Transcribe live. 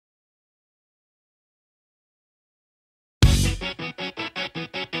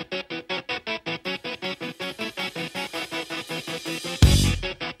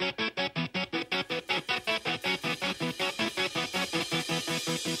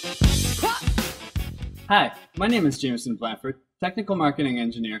Hi, my name is Jameson Blanford, Technical Marketing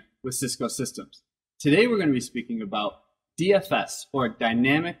Engineer with Cisco Systems. Today we're going to be speaking about DFS, or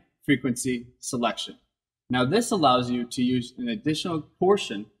Dynamic Frequency Selection. Now this allows you to use an additional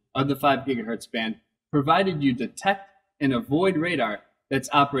portion of the 5 gigahertz band provided you detect and avoid radar that's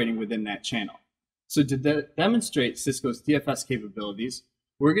operating within that channel. So to demonstrate Cisco's DFS capabilities,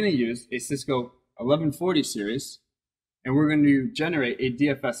 we're going to use a Cisco 1140 series, and we're going to generate a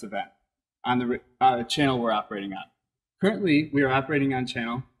DFS event on the channel we're operating on. Currently, we are operating on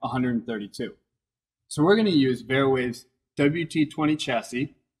channel 132. So we're going to use VariWave's WT20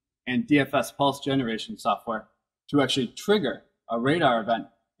 chassis and DFS pulse generation software to actually trigger a radar event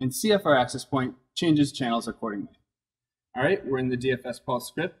and see if our access point changes channels accordingly. All right, we're in the DFS pulse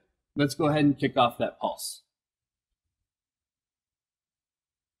script. Let's go ahead and kick off that pulse.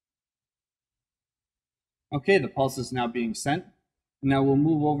 Okay, the pulse is now being sent. Now we'll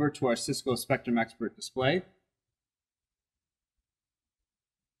move over to our Cisco Spectrum Expert display.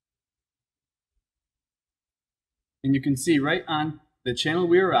 And you can see right on the channel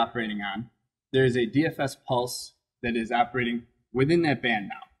we are operating on, there is a DFS pulse that is operating within that band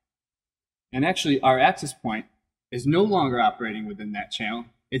now. And actually our access point is no longer operating within that channel.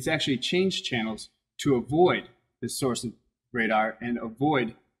 It's actually changed channels to avoid the source of radar and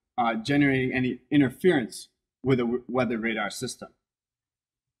avoid generating any interference with a weather radar system.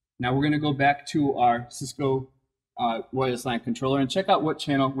 Now we're going to go back to our Cisco wireless LAN controller and check out what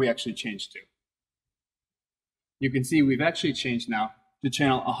channel we actually changed to. You can see we've actually changed now to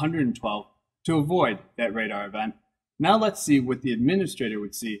channel 112 to avoid that radar event. Now let's see what the administrator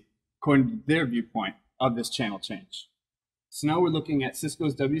would see according to their viewpoint of this channel change. So now we're looking at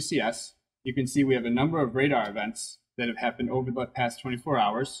Cisco's WCS. You can see we have a number of radar events that have happened over the past 24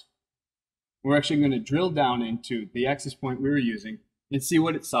 hours. We're actually going to drill down into the access point we were using and see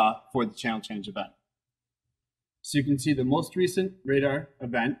what it saw for the channel change event. So you can see the most recent radar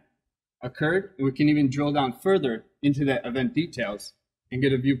event occurred, and we can even drill down further into that event details and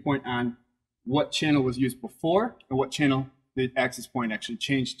get a viewpoint on what channel was used before and what channel the access point actually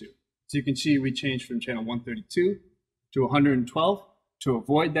changed to. So you can see we changed from channel 132 to 112 to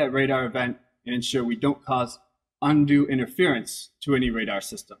avoid that radar event and ensure we don't cause undue interference to any radar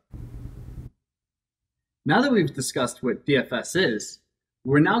system. Now that we've discussed what DFS is,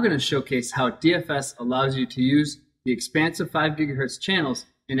 we're now going to showcase how DFS allows you to use the expansive 5 gigahertz channels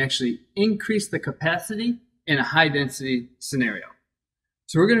and actually increase the capacity in a high density scenario.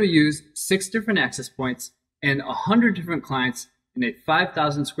 So we're going to use 6 different access points and 100 different clients in a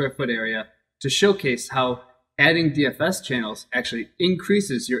 5,000 square foot area to showcase how adding DFS channels actually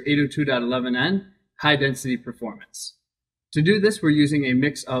increases your 802.11n high density performance. To do this, we're using a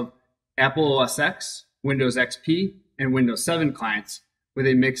mix of Apple OS X, Windows XP, and Windows 7 clients with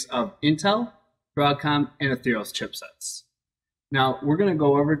a mix of Intel, Broadcom, and Atheros chipsets. Now we're going to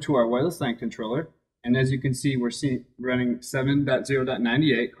go over to our wireless LAN controller, and as you can see, we're running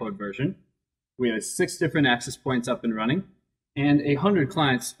 7.0.98 code version. We have 6 different access points up and running, and 100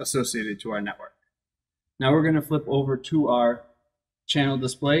 clients associated to our network. Now we're going to flip over to our channel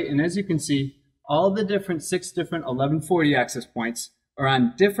display, and as you can see, all the 6 different 1140 access points are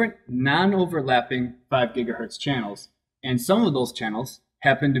on different non-overlapping 5 gigahertz channels, and some of those channels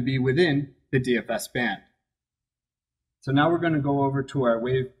happen to be within the DFS band. So now we're going to go over to our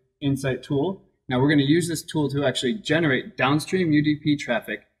Wave Insight tool. Now we're going to use this tool to actually generate downstream UDP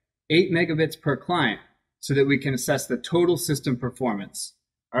traffic 8 megabits per client so that we can assess the total system performance.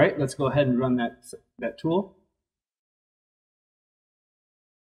 All right, let's go ahead and run that tool.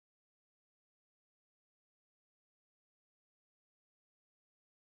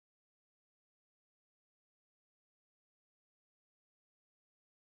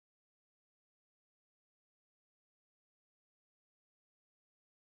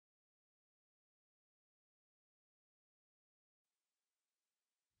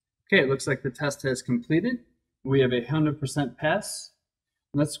 Okay, it looks like the test has completed. We have a 100% pass.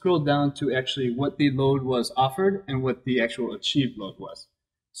 Let's scroll down to actually what the load was offered and what the actual achieved load was.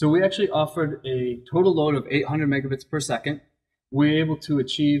 So we actually offered a total load of 800 megabits per second. We were able to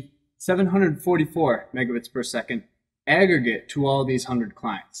achieve 744 megabits per second aggregate to all these 100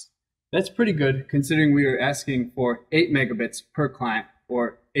 clients. That's pretty good considering we were asking for 8 megabits per client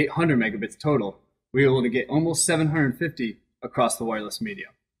or 800 megabits total. We were able to get almost 750 across the wireless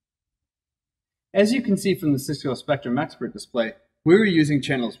medium. As you can see from the Cisco Spectrum Expert display, we were using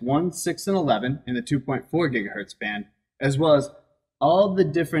channels 1, 6, and 11 in the 2.4 gigahertz band, as well as all the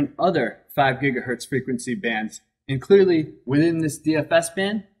different other 5 gigahertz frequency bands. And clearly, within this DFS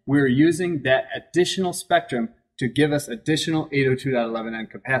band, we're using that additional spectrum to give us additional 802.11n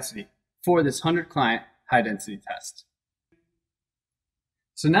capacity for this 100 client high density test.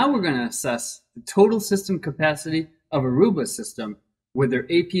 So now we're going to assess the total system capacity of Aruba's system with their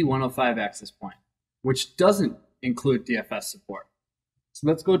AP105 access point, which doesn't include Dfs support. So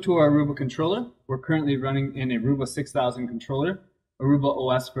let's go to our Aruba controller. We're currently running an Aruba 6000 controller, Aruba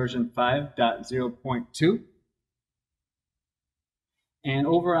OS version 5.0.2. And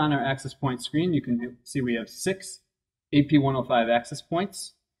over on our access point screen, you can see we have 6 AP105 access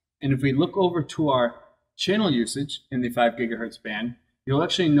points. And if we look over to our channel usage in the 5 gigahertz band, you'll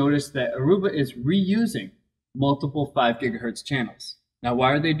actually notice that Aruba is reusing multiple 5 gigahertz channels. Now,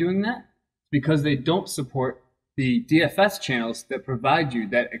 why are they doing that? Because they don't support the DFS channels that provide you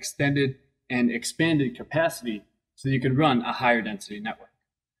that extended and expanded capacity so you can run a higher density network.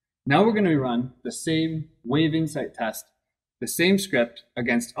 Now we're going to run the same Wave Insight test, the same script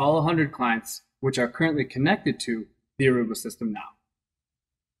against all 100 clients which are currently connected to the Aruba system now.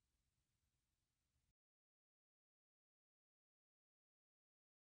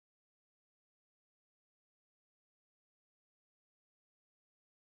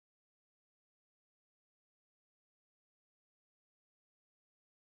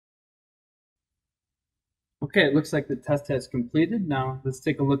 Okay, it looks like the test has completed. Now let's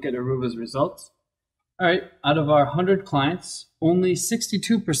take a look at Aruba's results. All right, out of our 100 clients, only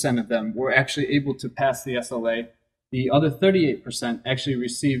 62% of them were actually able to pass the SLA. The other 38% actually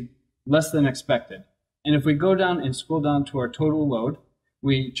received less than expected. And if we go down and scroll down to our total load,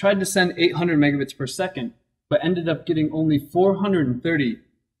 we tried to send 800 megabits per second, but ended up getting only 430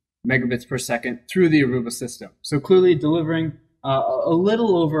 megabits per second through the Aruba system. So clearly delivering a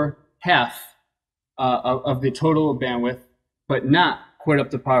little over half of the total bandwidth, but not quite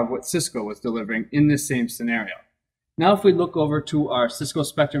up to par of what Cisco was delivering in this same scenario. Now, if we look over to our Cisco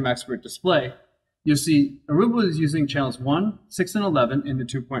Spectrum Expert display, you'll see Aruba is using channels 1, 6, and 11 in the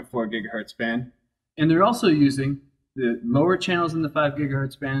 2.4 gigahertz band, and they're also using the lower channels in the 5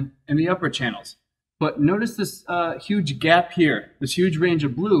 gigahertz band and the upper channels. But notice this huge gap here, this huge range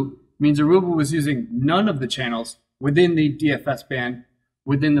of blue means Aruba was using none of the channels within the DFS band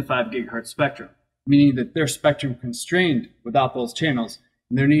within the 5 gigahertz spectrum, meaning that they're spectrum constrained without those channels,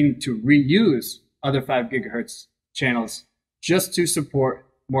 and they're needing to reuse other 5 gigahertz channels just to support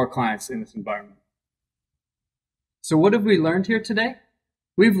more clients in this environment. So what have we learned here today?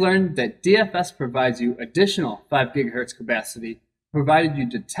 We've learned that DFS provides you additional 5 gigahertz capacity, provided you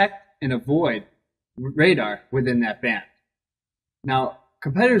detect and avoid radar within that band. Now,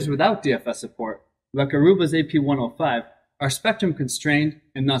 competitors without DFS support, like Aruba's AP105, are spectrum constrained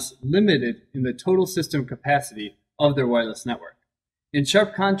and thus limited in the total system capacity of their wireless network. In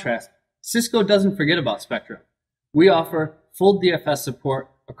sharp contrast, Cisco doesn't forget about spectrum. We offer full DFS support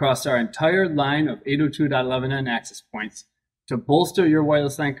across our entire line of 802.11n access points to bolster your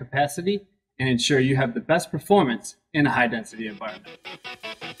wireless LAN capacity and ensure you have the best performance in a high-density environment.